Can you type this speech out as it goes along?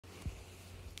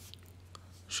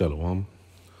Shalom.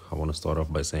 I want to start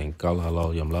off by saying Kal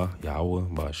Halal Yamla, Yahweh,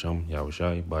 Ba'asham,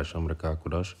 Yahushai, Ba'asham Reka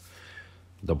Kodash.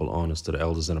 Double honors to the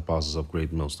elders and apostles of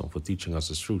Great Millstone for teaching us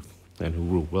His truth and who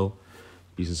rule well.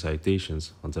 Peace and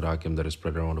salutations unto the Hakim that is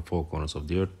spread around the four corners of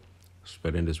the earth,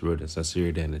 spreading this word in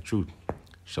sincerity and in truth.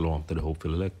 Shalom to the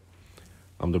hopeful elect.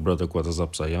 I'm the brother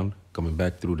Quatazap Sayan, coming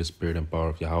back through the spirit and power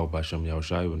of Yahweh Ba'asham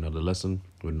Yahushai with another lesson,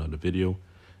 with another video,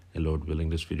 and Lord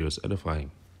willing, this video is edifying.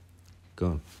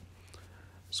 Gone.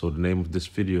 So the name of this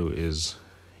video is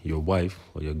your wife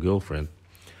or your girlfriend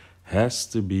has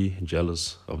to be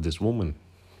jealous of this woman.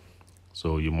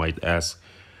 So you might ask,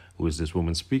 who is this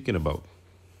woman speaking about?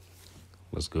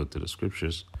 Let's go to the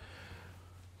scriptures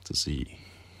to see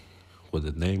what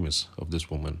the name is of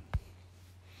this woman.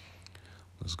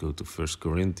 Let's go to 1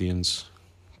 Corinthians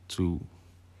 2.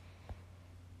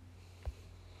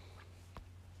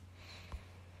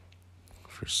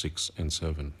 Verse 6 and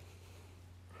 7.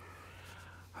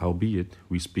 Howbeit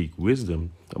we speak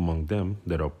wisdom among them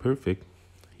that are perfect,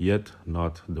 yet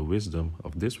not the wisdom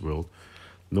of this world,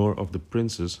 nor of the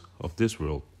princes of this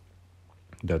world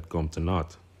that come to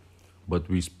naught. But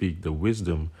we speak the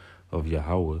wisdom of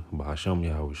Yahweh, Bahasham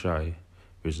Yahushai,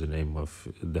 which the name of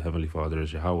the Heavenly Father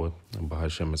is Yahweh, and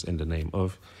Bahasham is in the name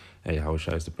of, and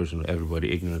Yahushai is the person who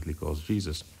everybody ignorantly calls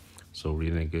Jesus. So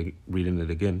reading it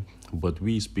again, but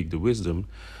we speak the wisdom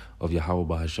of Yahweh,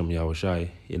 Bahasham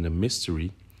Yahushai in a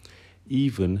mystery,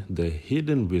 even the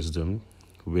hidden wisdom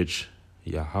which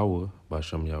Yahweh,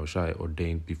 Bahasham Yahushai,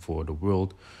 ordained before the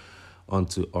world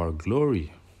unto our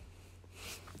glory.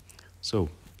 So,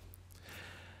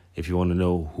 if you want to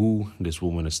know who this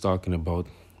woman is talking about,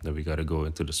 then we got to go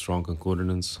into the strong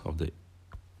concordance of the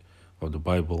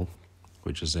Bible,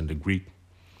 which is in the Greek,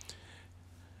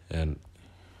 and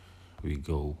we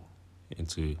go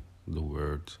into the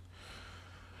word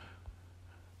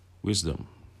wisdom.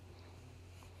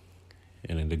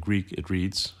 And in the Greek, it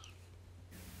reads,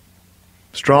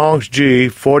 Strong's G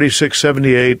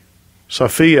 4678,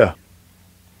 Sophia.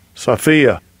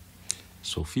 Sophia.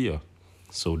 Sophia.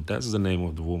 So that's the name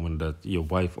of the woman that your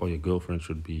wife or your girlfriend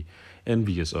should be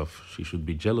envious of. She should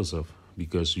be jealous of,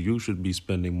 because you should be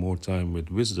spending more time with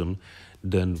wisdom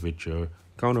than with your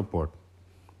counterpart.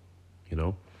 You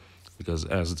know, because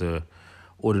as the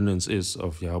ordinance is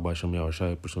of Yahweh Shem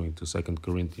Yahushai, pursuant to 2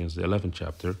 Corinthians, the 11th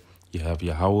chapter, you have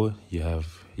Yahweh, you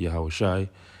have Yahushai,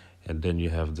 and then you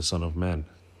have the Son of Man,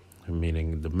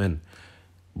 meaning the men.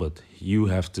 But you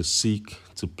have to seek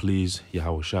to please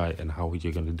Yahushai, and how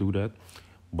you're going to do that?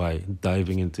 By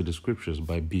diving into the scriptures,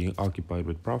 by being occupied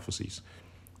with prophecies,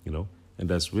 you know, and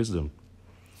that's wisdom.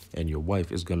 And your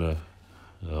wife is going to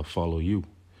follow you.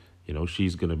 You know,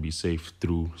 she's going to be saved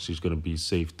through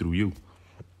you.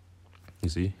 You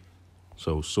see?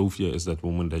 So Sophia is that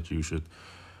woman that you should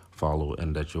follow,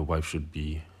 and that your wife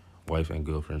and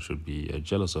girlfriend should be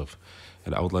jealous of.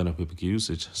 And the outline of biblical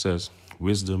usage says,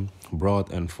 wisdom,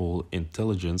 broad and full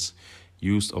intelligence,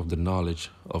 used of the knowledge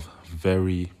of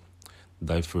very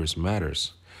diverse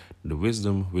matters, the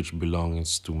wisdom which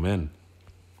belongs to men.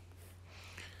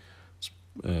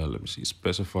 Let me see,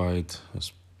 specified,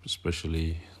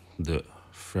 especially the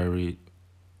varied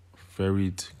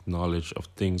knowledge of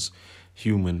things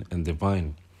human and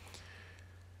divine,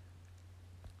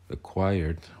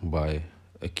 acquired by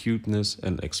acuteness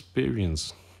and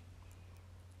experience,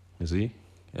 you see,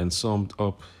 and summed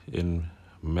up in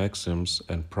maxims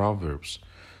and proverbs.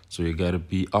 So you got to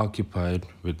be occupied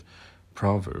with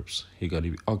proverbs, you got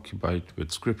to be occupied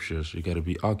with scriptures, you got to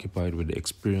be occupied with the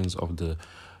experience of the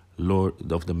Lord,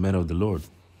 of the men of the Lord,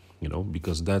 you know,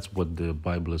 because that's what the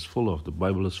Bible is full of. The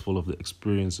Bible is full of the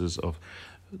experiences of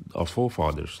our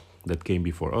forefathers that came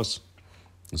before us.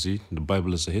 You see, the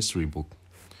Bible is a history book.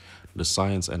 The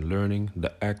science and learning,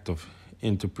 the act of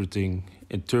interpreting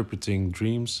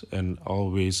dreams, and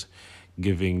always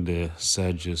giving the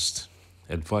sagest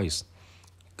advice.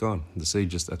 Gone, the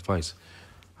sagest advice.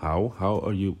 How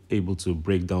are you able to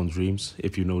break down dreams?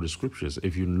 If you know the scriptures,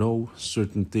 if you know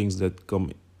certain things that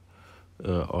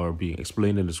are being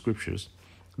explained in the scriptures,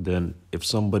 then if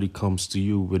somebody comes to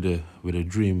you with a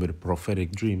dream, with a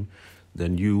prophetic dream,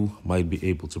 then you might be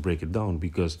able to break it down.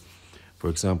 Because, for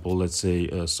example, let's say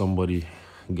somebody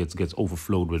gets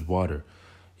overflowed with water,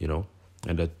 you know,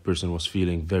 and that person was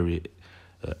feeling very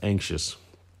anxious,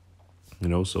 you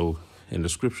know. So in the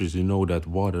scriptures, you know that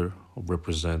water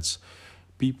represents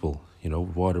people, you know,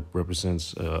 water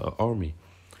represents army.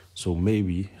 So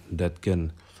maybe that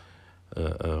can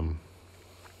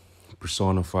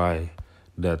personify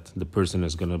that the person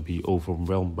is going to be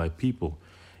overwhelmed by people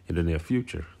in the near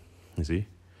future, you see.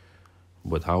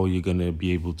 But how are you going to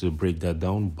be able to break that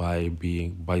down? By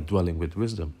dwelling with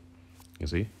wisdom. You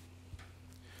see?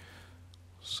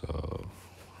 So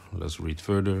let's read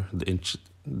further.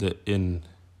 The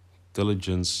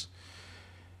intelligence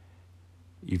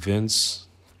events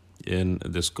in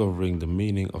discovering the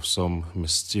meaning of some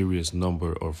mysterious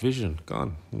number or vision.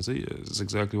 Gone. You see, it's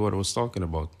exactly what I was talking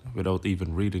about without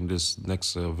even reading this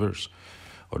next verse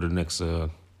or the next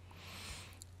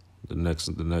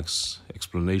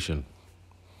explanation.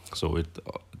 So it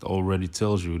already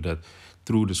tells you that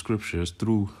through the scriptures,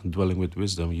 through dwelling with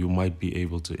wisdom, you might be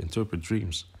able to interpret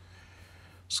dreams.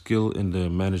 Skill in the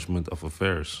management of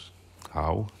affairs.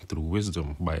 How? Through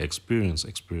wisdom, by experience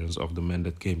of the men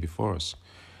that came before us.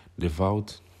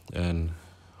 Devout and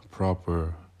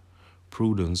proper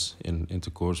prudence in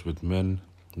intercourse with men,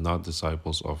 not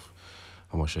disciples of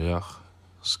Hamashiach.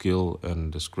 Skill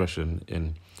and discretion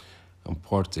in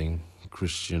imparting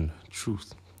Christian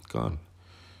truth. Gone.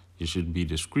 You should be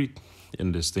discreet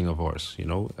in this thing of ours, you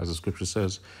know, as the scripture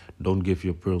says, don't give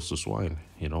your pearls to swine,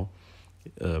 you know.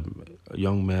 A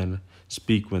young man,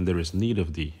 speak when there is need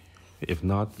of thee. If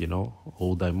not, you know,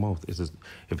 hold thy mouth. If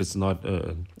it's not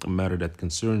a matter that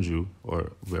concerns you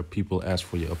or where people ask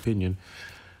for your opinion,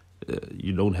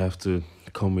 you don't have to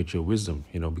come with your wisdom,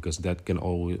 you know, because that can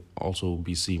also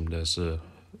be seen as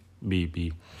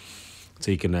be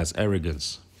taken as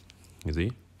arrogance. You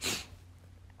see?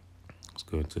 Let's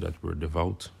go into that word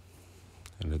devout.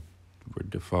 And the word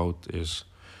devout is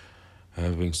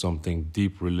having something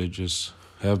deep religious,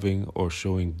 having or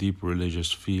showing deep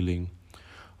religious feeling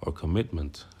or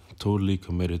commitment, totally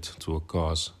committed to a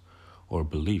cause or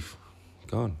belief.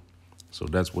 Gone. So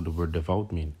that's what the word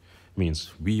devout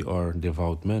means. We are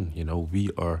devout men, you know, we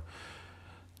are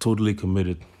totally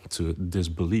committed to this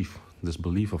belief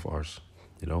of ours,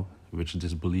 you know, which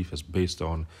this belief is based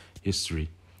on history,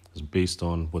 is based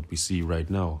on what we see right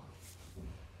now,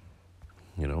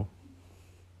 you know.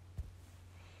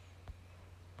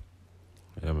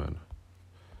 Yeah, man.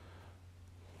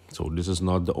 So this is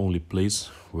not the only place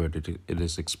where it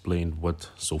is explained what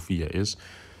Sophia is.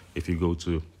 If you go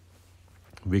to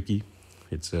Wiki,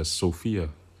 it says Sophia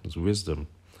is wisdom.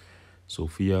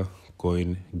 Sophia,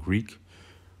 Koine Greek.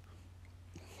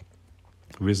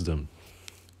 Wisdom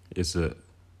is a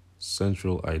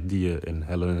central idea in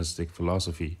Hellenistic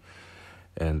philosophy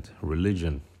and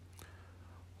religion.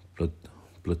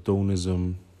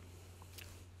 Platonism,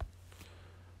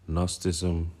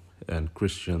 Gnosticism, and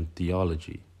Christian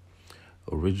theology,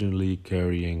 originally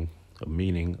carrying a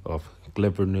meaning of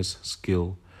cleverness,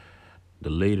 skill.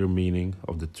 The later meaning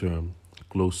of the term,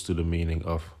 close to the meaning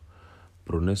of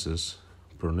pronesis,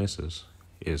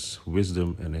 is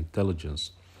wisdom and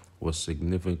intelligence, was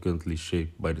significantly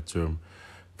shaped by the term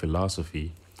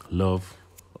philosophy. Love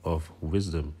of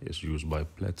wisdom is used by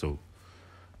Plato.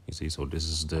 You see, so this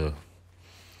is the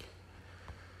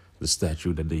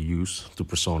statue that they use to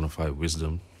personify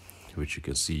wisdom, which you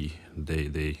can see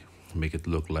they make it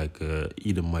look like a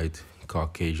Edomite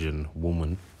Caucasian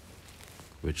woman,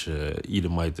 which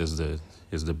Edomite is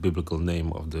the biblical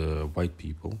name of the white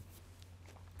people.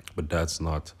 But that's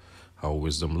not how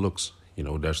wisdom looks. You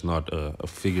know, there's not a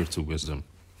figure to wisdom.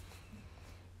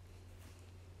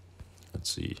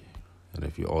 Let's see. And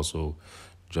if you also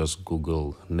just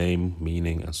Google name,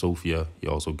 meaning, and Sophia, you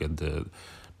also get the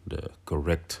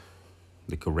correct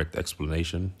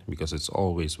explanation, because it's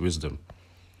always wisdom.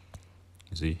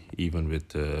 You see, even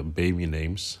with baby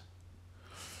names,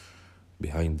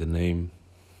 behind the name,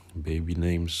 baby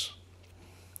names,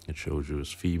 it shows you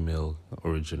it's female,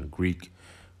 origin Greek,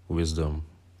 wisdom.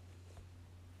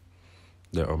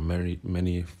 There are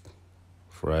many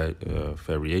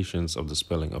variations of the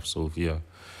spelling of Sophia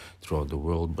throughout the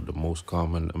world, but the most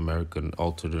common American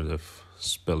alternative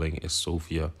spelling is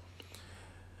Sophia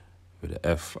with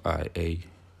a FIA.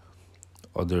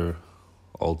 Other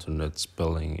alternate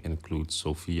spelling includes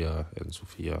Sophia and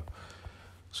Sophia.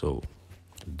 So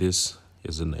this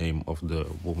is the name of the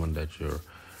woman that your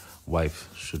wife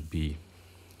should be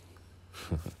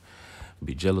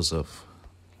jealous of,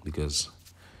 because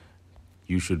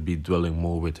you should be dwelling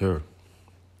more with her.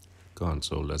 Gone.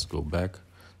 So let's go back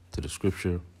to the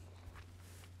scripture,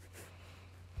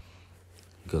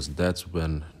 because that's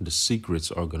when the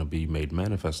secrets are going to be made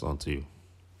manifest unto you.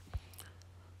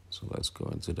 So let's go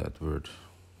into that word,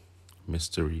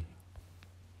 mystery,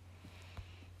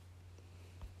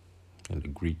 in the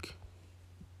Greek.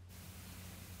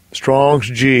 Strong's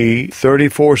G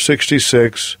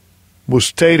 3466,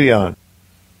 Musterion.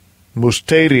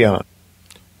 Musterion.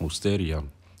 Musterion.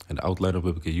 And the outline of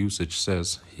biblical usage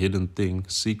says hidden thing,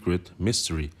 secret,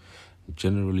 mystery.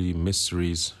 Generally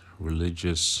mysteries,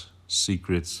 religious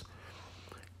secrets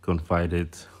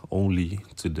confided only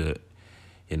to the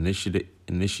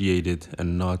initiated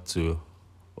and not to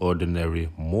ordinary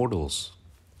mortals.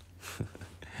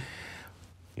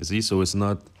 You see, so it's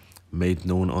not made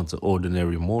known unto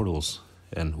ordinary mortals.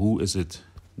 And who does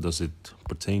it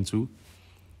pertain to?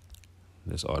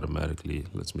 This automatically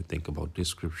lets me think about this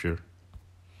scripture.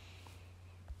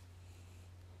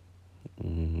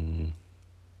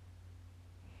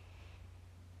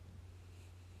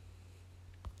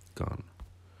 Gone.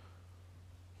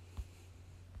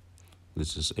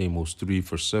 This is Amos 3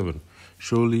 verse 7.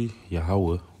 Surely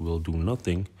Yahweh will do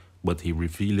nothing, but he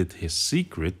revealeth his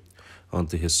secret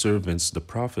unto his servants, the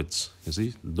prophets. You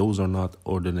see, those are not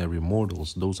ordinary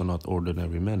mortals. Those are not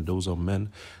ordinary men. Those are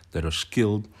men that are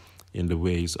skilled in the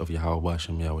ways of Yahweh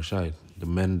Hashem Yahweh Shai. The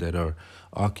men that are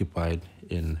occupied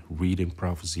in reading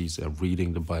prophecies and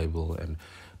reading the Bible and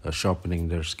sharpening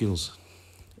their skills,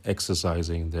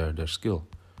 exercising their skill.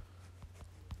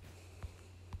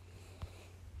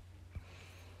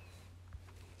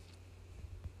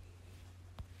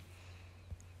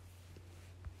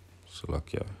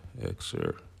 Salakia,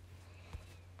 Xer.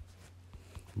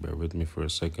 Bear with me for a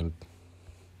second.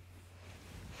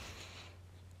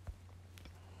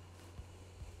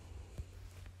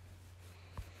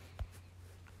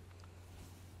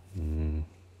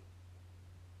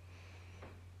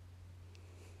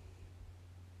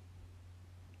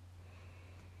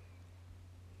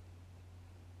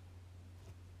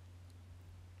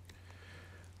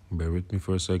 Bear with me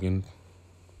for a second.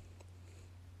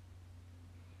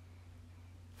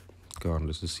 God,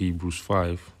 this is Hebrews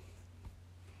 5,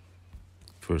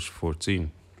 verse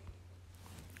 14.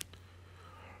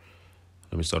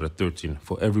 Let me start at 13.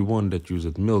 For everyone that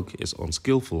useth milk is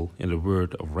unskillful in the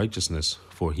word of righteousness,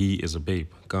 for he is a babe.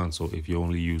 God, so if you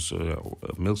only use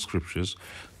milk scriptures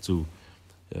to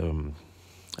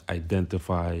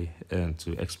identify and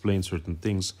to explain certain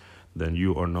things, then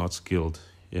you are not skilled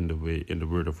in the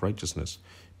word of righteousness,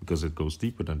 because it goes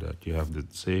deeper than that. You have the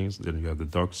sayings, then you have the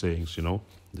dark sayings, you know,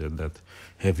 that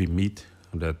heavy meat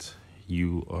that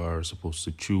you are supposed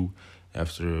to chew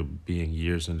after being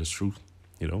years in this truth,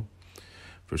 you know.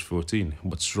 Verse 14,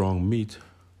 but strong meat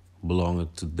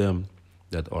belongeth to them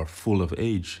that are full of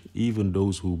age, even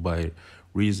those who by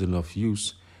reason of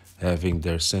use, having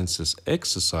their senses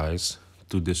exercised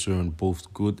to discern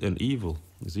both good and evil.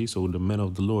 You see, so the men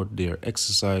of the Lord, they are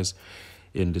exercised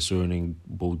in discerning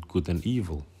both good and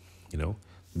evil. You know,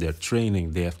 they have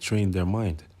trained their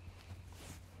mind.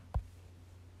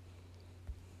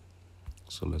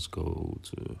 So let's go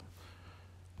to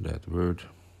that word,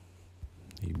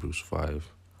 Hebrews 5.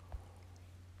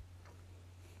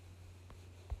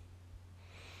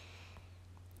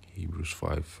 Hebrews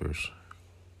 5 verse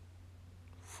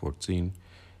 14.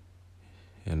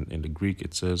 And in the Greek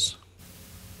it says,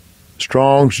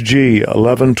 Strong's G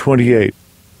 1128.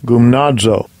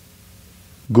 Gymnazo.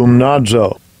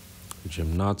 Gymnazo.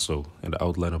 And the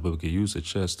outline of biblical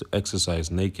usage says to exercise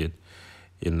naked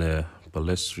in a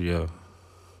palestra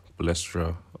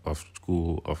of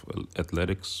school of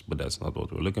athletics, but that's not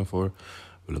what we're looking for.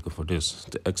 We're looking for this: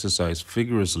 to exercise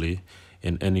vigorously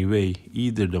in any way,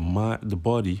 either the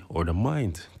body or the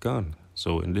mind. Gone.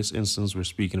 So in this instance, we're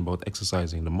speaking about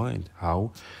exercising the mind.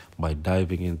 How? By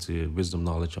diving into wisdom,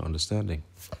 knowledge, and understanding.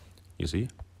 You see?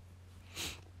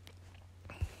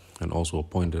 And also a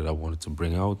point that I wanted to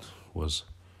bring out was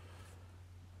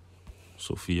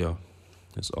Sophia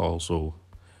is also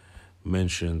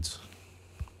mentioned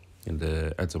in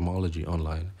the etymology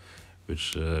online,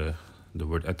 which the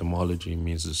word etymology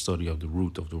means the study of the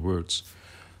root of the words.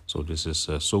 So this is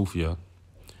Sophia,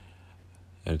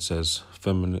 and it says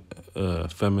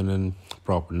feminine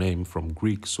proper name from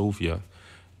Greek Sophia,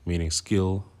 meaning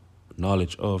skill,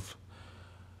 knowledge of,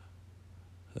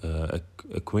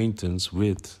 acquaintance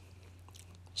with,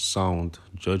 sound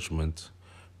judgment,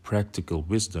 practical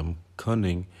wisdom,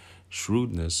 cunning,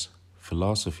 shrewdness,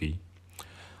 philosophy.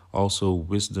 Also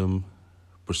wisdom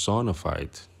personified.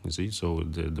 You see, so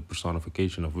the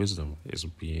personification of wisdom is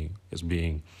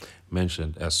being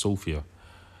mentioned as Sophia.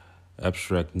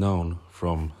 Abstract noun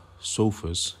from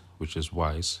sophos, which is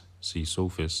wise. See,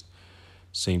 sophist.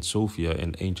 Saint Sophia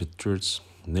in ancient church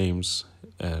names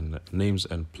and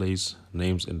place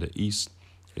names in the East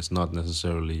is not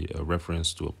necessarily a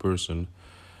reference to a person.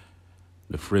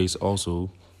 The phrase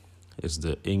also is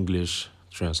the English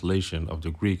translation of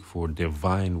the Greek for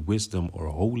divine wisdom or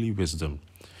holy wisdom,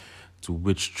 to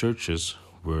which churches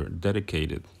were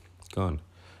dedicated. Gone.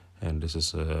 And this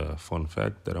is a fun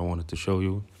fact that I wanted to show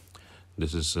you.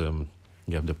 This is, you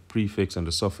have the prefix and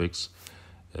the suffix,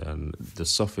 and the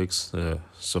suffix,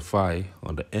 sophi,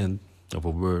 on the end of a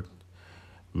word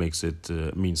makes it,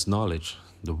 means knowledge.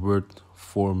 the word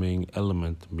forming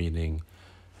element meaning,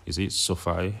 you see,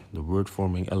 Sophie, the word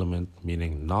forming element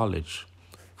meaning knowledge,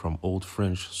 from Old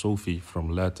French Sophie, from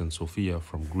Latin Sophia,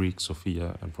 from Greek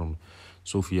Sophia, and from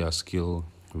Sophia, skill,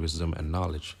 wisdom, and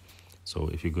knowledge. So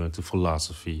if you go into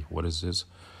philosophy, what is this?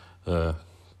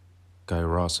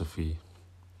 Chirosophy.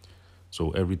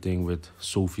 So everything with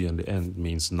Sophia in the end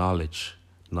means knowledge,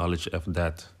 knowledge of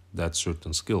that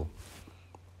certain skill.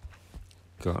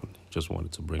 God, just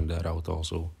wanted to bring that out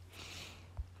also.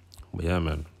 But yeah,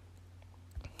 man.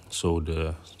 So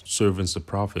the servants, the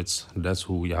prophets, that's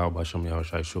who Yahweh Hashem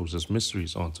Yahushai shows us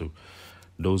mysteries onto.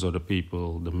 Those are the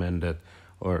people, the men that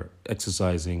are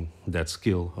exercising that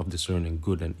skill of discerning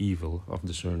good and evil, of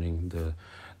discerning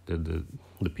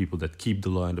the people that keep the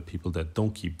law and the people that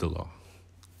don't keep the law.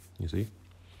 You see?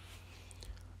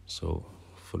 So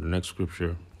for the next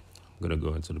scripture, I'm going to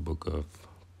go into the book of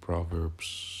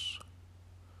Proverbs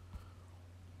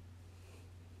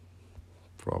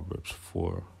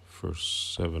 4,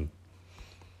 verse 7.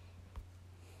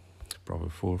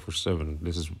 Proverbs 4, verse 7.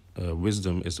 This is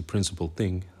wisdom is the principal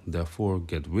thing. Therefore,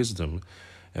 get wisdom,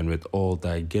 and with all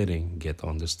thy getting, get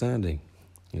understanding.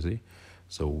 You see?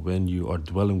 So when you are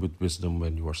dwelling with wisdom,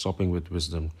 when you are supping with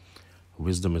wisdom,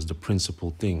 wisdom is the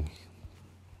principal thing.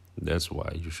 That's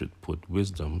why you should put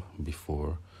wisdom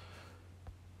before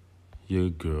your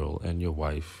girl and your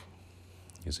wife.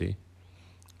 You see?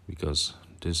 Because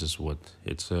this is what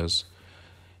it says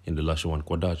in the Lashawan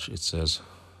Quadach. It says,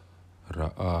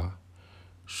 Ra'a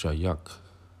Shayak,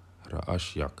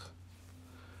 Ra'ashyak.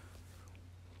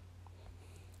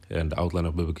 And the outline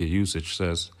of biblical usage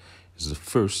says, is the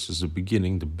first, is the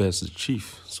beginning, the best, the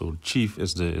chief. So the chief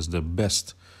is the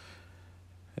best,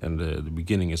 and the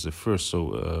beginning is the first.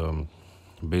 So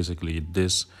basically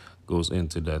this goes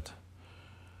into that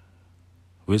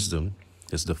wisdom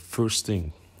is the first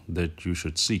thing that you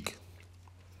should seek.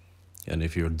 And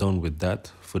if you're done with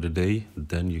that for the day,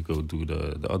 then you go do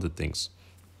the other things.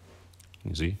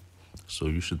 You see? So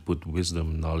you should put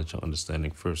wisdom, knowledge, and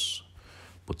understanding first.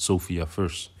 Put Sophia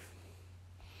first.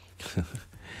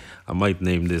 I might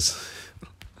name this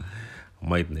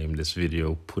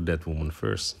video, Put That Woman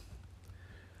First.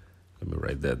 Let me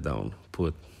write that down.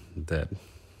 Put that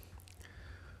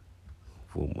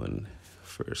woman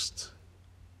first.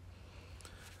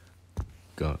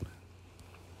 Gone.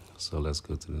 So let's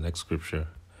go to the next scripture,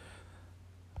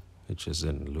 which is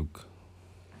in Luke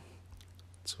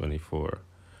 24,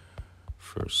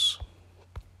 verse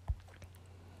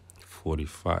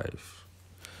 45.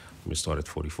 Let me start at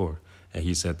 44. And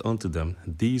he said unto them,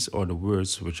 these are the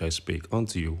words which I spake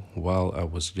unto you while I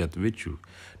was yet with you,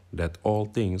 that all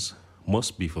things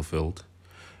must be fulfilled,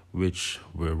 which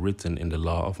were written in the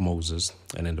law of Moses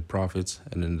and in the prophets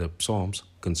and in the Psalms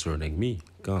concerning me.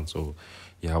 God, so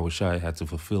Yahushua had to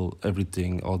fulfill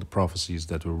everything, all the prophecies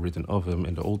that were written of him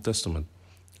in the Old Testament.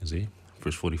 You see,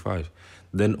 verse 45.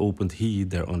 Then opened he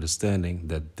their understanding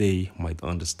that they might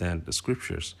understand the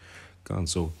scriptures. God,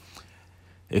 so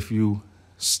if you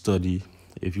study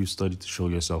to show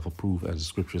yourself approved, as the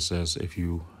scripture says, if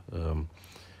you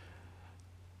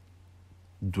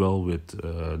dwell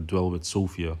with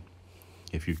Sophia,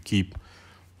 if you keep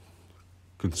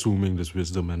consuming this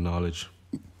wisdom and knowledge,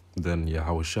 then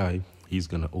Yahushua, he's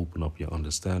going to open up your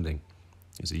understanding,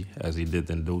 you see, as he did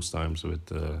in those times with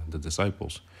the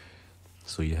disciples.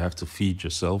 So you have to feed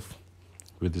yourself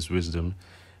with this wisdom,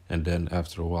 and then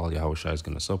after a while, Yahushua is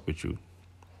going to sup with you,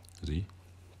 you see.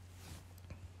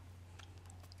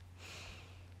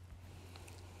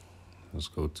 Let's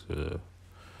go to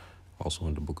also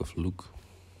in the book of Luke.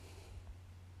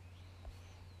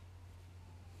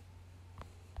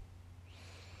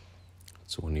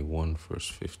 It's 21, verse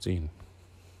 15.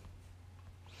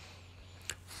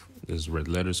 This is red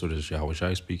letters, so this is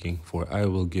Yahushua speaking. For I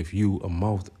will give you a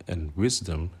mouth and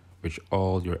wisdom, which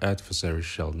all your adversaries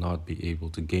shall not be able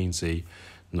to gainsay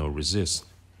nor resist.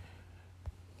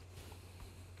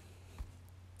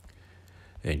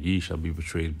 And ye shall be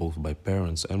betrayed both by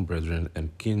parents and brethren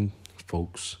and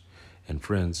kinfolks and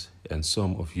friends, and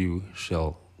some of you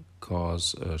shall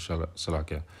cause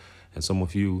salakia, and some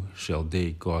of you shall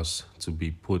they cause to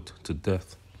be put to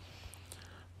death.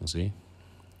 You see?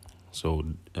 So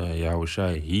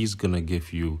Yahushua, he's gonna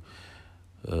give you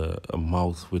a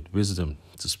mouth with wisdom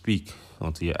to speak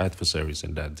unto your adversaries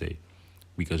in that day,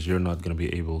 because you're not gonna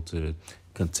be able to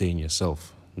contain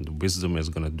yourself. The wisdom is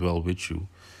gonna dwell with you,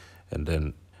 and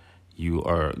then you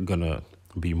are gonna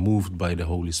be moved by the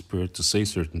Holy Spirit to say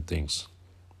certain things,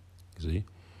 you see,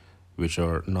 which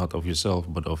are not of yourself,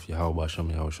 but of Yahweh Hashem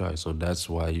Yahushai. So that's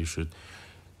why you should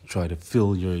try to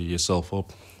fill yourself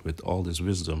up with all this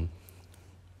wisdom,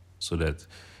 so that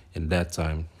in that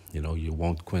time, you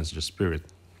won't quench the spirit.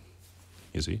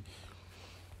 You see?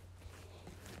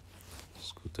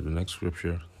 Let's go to the next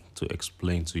scripture to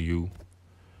explain to you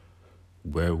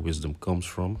where wisdom comes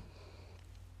from,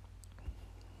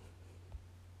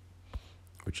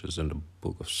 which is in the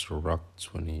book of Sirach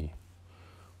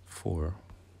 24.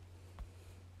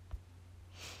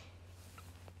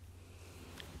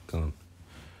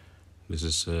 This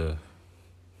is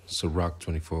Sirach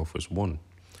 24, verse 1.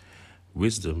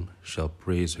 Wisdom shall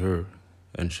praise her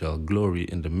and shall glory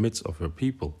in the midst of her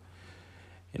people.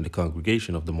 In the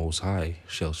congregation of the Most High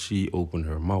shall she open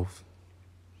her mouth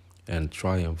and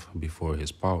triumph before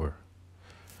his power.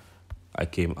 I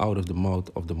came out of the mouth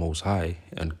of the Most High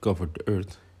and covered the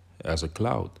earth as a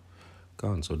cloud.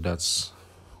 So that's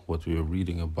what we were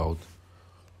reading about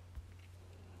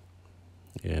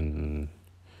in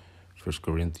 1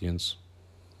 Corinthians.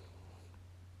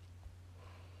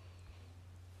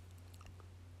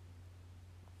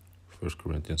 1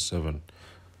 Corinthians 7.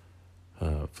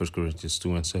 1 Corinthians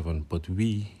 2 and 7. But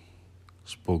we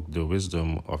spoke the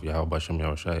wisdom of Yahweh Bashem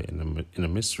Yahushai in a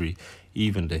mystery,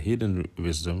 even the hidden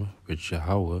wisdom which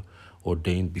Yahweh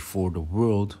ordained before the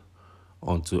world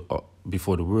unto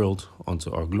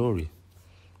our glory.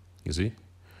 You see?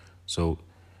 So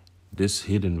this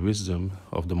hidden wisdom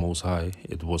of the Most High,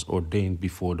 it was ordained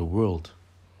before the world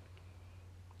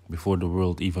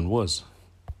even was.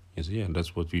 You see? And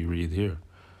that's what we read here.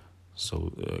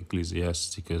 So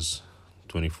Ecclesiasticus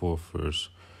 24 verse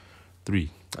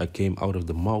 3. I came out of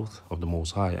the mouth of the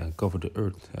Most High and covered the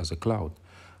earth as a cloud.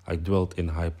 I dwelt in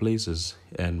high places,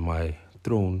 and my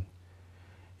throne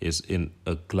is in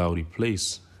a cloudy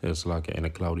place. It's like in a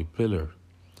cloudy pillar.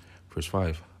 Verse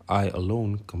 5. I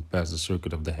alone compassed the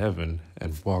circuit of the heaven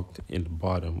and walked in the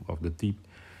bottom of the deep.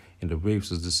 In the waves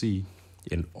of the sea,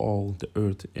 in all the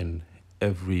earth, in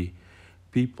every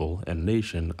people and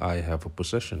nation, I have a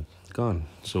possession. Gone.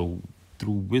 So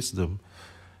through wisdom,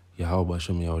 Yahweh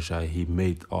Hashem Yahushai, he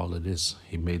made all of this.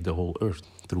 He made the whole earth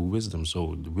through wisdom.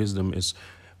 So the wisdom is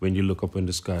when you look up in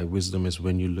the sky. Wisdom is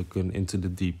when you look into the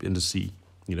deep, in the sea.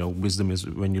 Wisdom is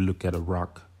when you look at a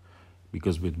rock.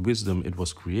 Because with wisdom, it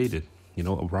was created. A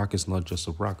rock is not just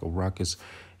a rock. A rock is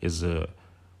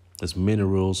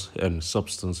minerals and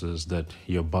substances that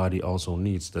your body also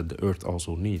needs, that the earth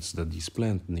also needs, that these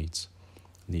plants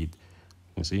need.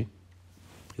 You see?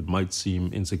 It might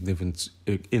seem insignificant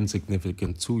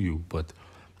to you, but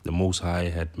the Most High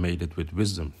had made it with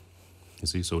wisdom. You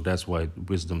see, so that's why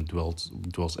wisdom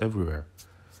dwells everywhere.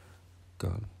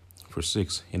 God. Verse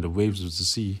 6, in the waves of the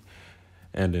sea,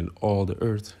 and in all the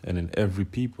earth, and in every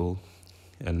people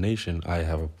and nation, I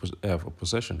have a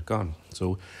possession. God.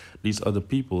 So these other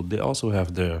people, they also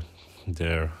have their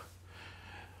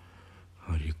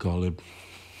how do you call it?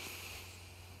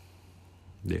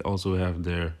 They also have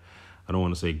their, I don't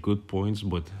want to say good points,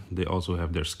 but they also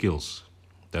have their skills.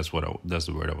 That's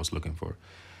the word I was looking for.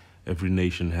 Every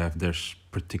nation have their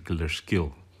particular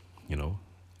skill,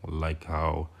 like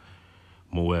how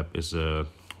Moab is a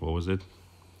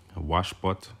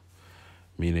washpot,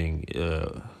 meaning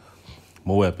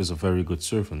Moab is a very good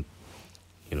servant,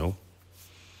 And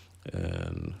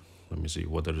let me see,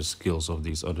 what are the skills of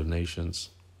these other nations?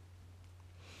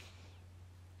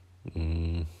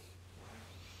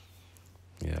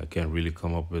 Yeah, I can't really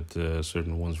come up with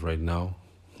certain ones right now,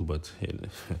 but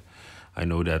I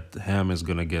know that Ham is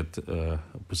going to get a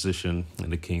position in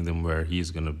the kingdom where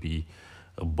he's going to be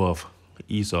above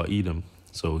Esau, Edom.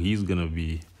 So he's going to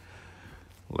be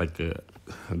like a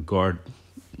guard.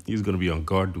 He's going to be on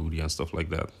guard duty and stuff like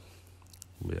that.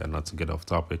 But yeah, not to get off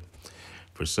topic.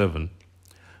 Verse 7,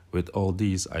 with all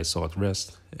these I sought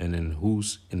rest, and in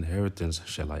whose inheritance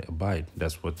shall I abide?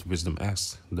 That's what wisdom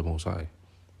asks the Most High.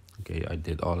 Okay, I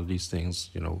did all of these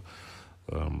things,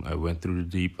 I went through the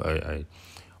deep, I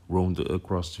roamed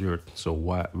across the earth. So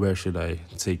where should I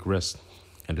take rest?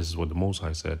 And this is what the Most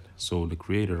High said. So the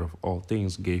Creator of all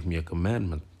things gave me a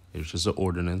commandment. It's just an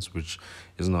ordinance which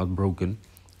is not broken,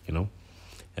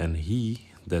 And he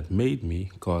that made me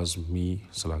caused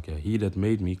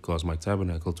my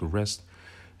tabernacle to rest,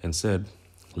 and said,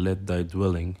 let thy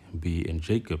dwelling be in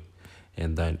Jacob,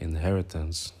 and thine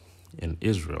inheritance in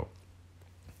Israel.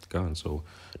 God. So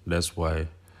that's why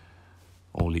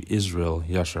only Israel,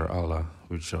 Yashar Allah,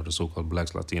 which are the so-called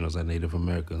blacks, Latinos, and Native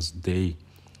Americans, they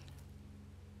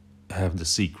have the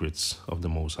secrets of the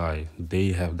Most High.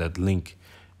 They have that link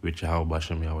with Yahweh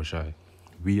Bashem Yahushai.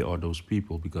 We are those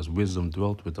people because wisdom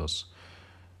dwelt with us.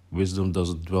 Wisdom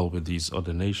doesn't dwell with these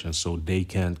other nations, so they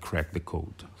can't crack the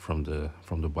code from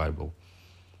the Bible.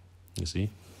 You see?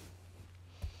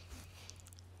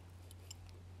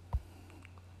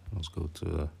 Let's go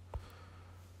to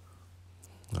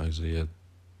Isaiah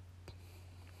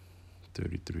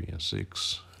 33 and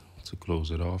 6 to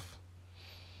close it off.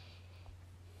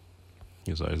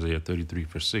 Here's Isaiah 33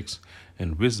 verse 6.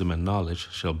 And wisdom and knowledge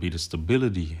shall be the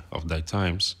stability of thy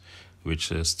times,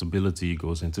 which stability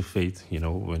goes into faith. You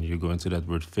know, when you go into that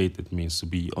word faith, it means to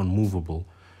be unmovable.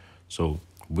 So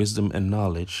wisdom and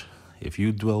knowledge, if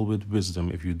you dwell with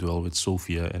wisdom, if you dwell with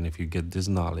Sophia, and if you get this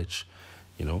knowledge,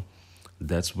 you know,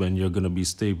 that's when you're going to be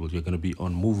stable. You're going to be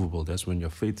unmovable. That's when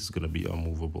your faith is going to be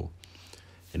unmovable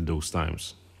in those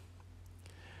times.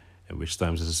 And which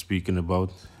times is it speaking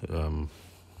about?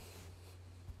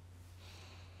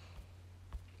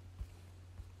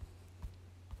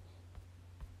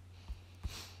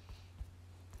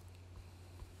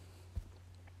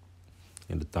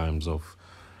 In the times of,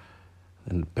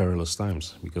 in perilous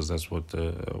times, because that's what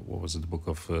was it, the book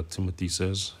of Timothy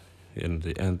says, in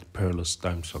the end perilous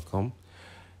times shall come.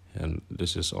 And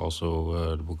this is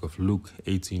also the book of Luke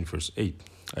 18 verse 8.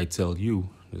 I tell you,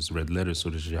 this red letter, so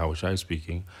this is Yahushua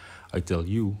speaking, I tell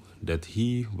you that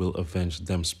he will avenge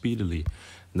them speedily.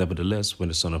 Nevertheless, when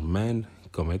the Son of Man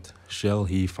cometh, shall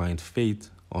he find faith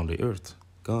on the earth?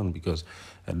 Gone, because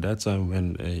at that time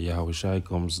when Yahushua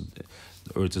comes,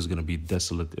 the earth is going to be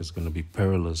desolate, it's going to be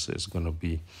perilous, it's going to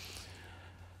be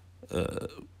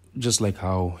just like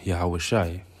how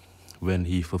Yahushua, when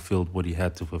he fulfilled what he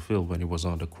had to fulfill when he was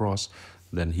on the cross,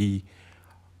 then he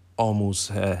almost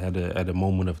had a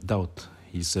moment of doubt.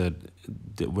 He said,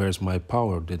 where's my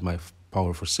power? Did my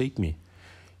power forsake me?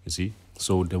 You see?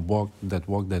 So the walk that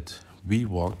we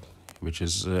walk, which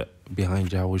is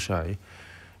behind Yahushua,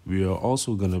 we are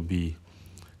also going to be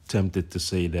tempted to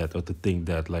say that, or to think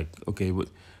that, like, okay,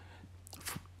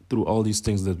 through all these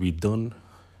things that we've done,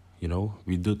 you know,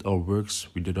 we did our works,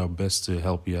 we did our best to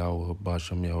help Yahweh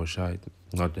Bashem Yahushai,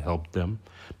 not to help them,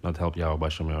 not help Yahweh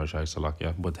Bashem Yahushai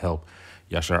Salakia, but help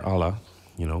Yashar Allah,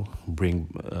 you know, bring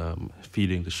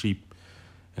feeding the sheep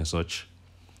and such.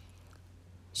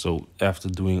 So after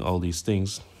doing all these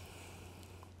things,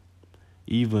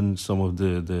 even some of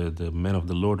the men of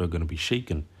the Lord are going to be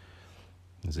shaken,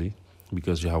 you see,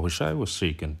 because Yahushai was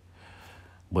shaken.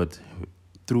 But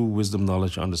through wisdom,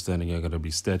 knowledge, understanding, you're gonna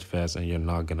be steadfast, and you're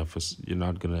not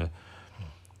gonna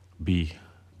be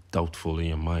doubtful in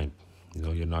your mind. You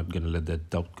know, you're not gonna let that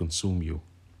doubt consume you,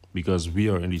 because we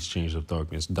are in these chains of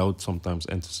darkness. Doubt sometimes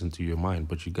enters into your mind,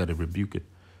 but you gotta rebuke it.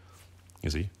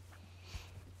 You see.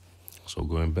 So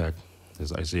going back,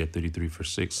 there's Isaiah 33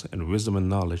 verse 6, and wisdom and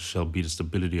knowledge shall be the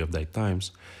stability of thy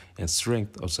times, and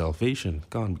strength of salvation.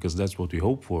 Gone, because that's what we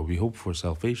hope for. We hope for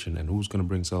salvation, and who's gonna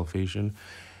bring salvation?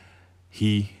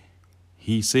 He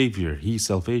Savior, he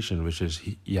salvation, which is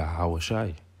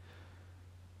Yahushai.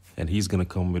 And he's going to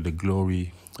come with the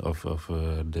glory of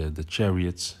the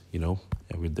chariots, you know,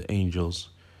 and with the angels,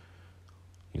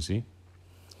 you see.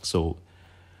 So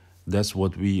that's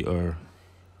what we are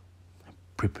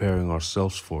preparing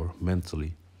ourselves for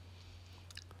mentally,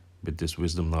 with this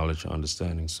wisdom, knowledge,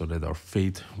 understanding, so that our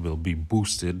faith will be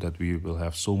boosted, that we will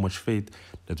have so much faith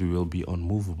that we will be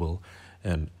unmovable,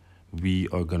 and we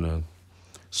are going to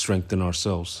strengthen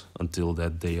ourselves until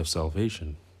that day of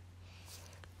salvation.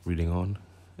 Reading on,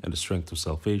 and the strength of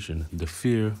salvation, the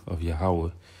fear of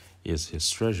Yahweh is his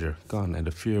treasure. Gone, and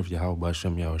the fear of Yahweh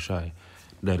Bashem Yahushai,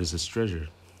 that is his treasure,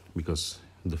 because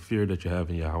the fear that you have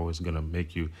in Yahweh is going to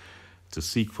make you to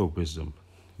seek for wisdom.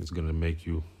 It's going to make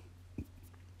you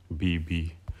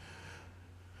be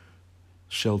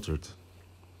sheltered,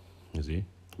 you see,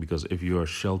 because if you are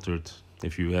sheltered,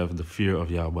 if you have the fear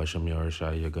of Yahweh Shem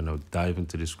Yahushai, you're going to dive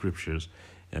into the scriptures,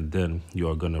 and then you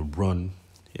are going to run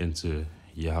into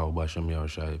Yahweh Shem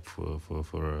Yahushai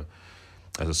for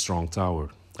as a strong tower,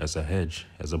 as a hedge,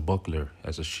 as a buckler,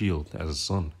 as a shield, as a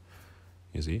sun,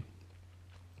 you see.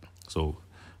 So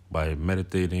by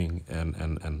meditating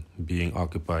and being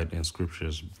occupied in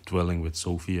scriptures, dwelling with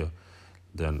Sophia,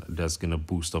 then that's going to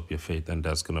boost up your faith, and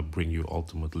that's going to bring you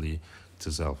ultimately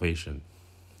to salvation.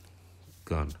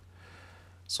 Gone.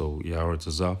 So, Yahweh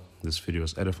Tazah, this video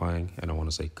is edifying, and I want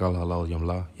to say, Kal Halal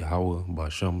Yamla, Yahweh,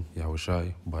 Basham,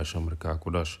 Yahushai, Basham Reka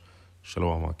Kodash,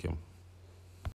 Shalom Akim.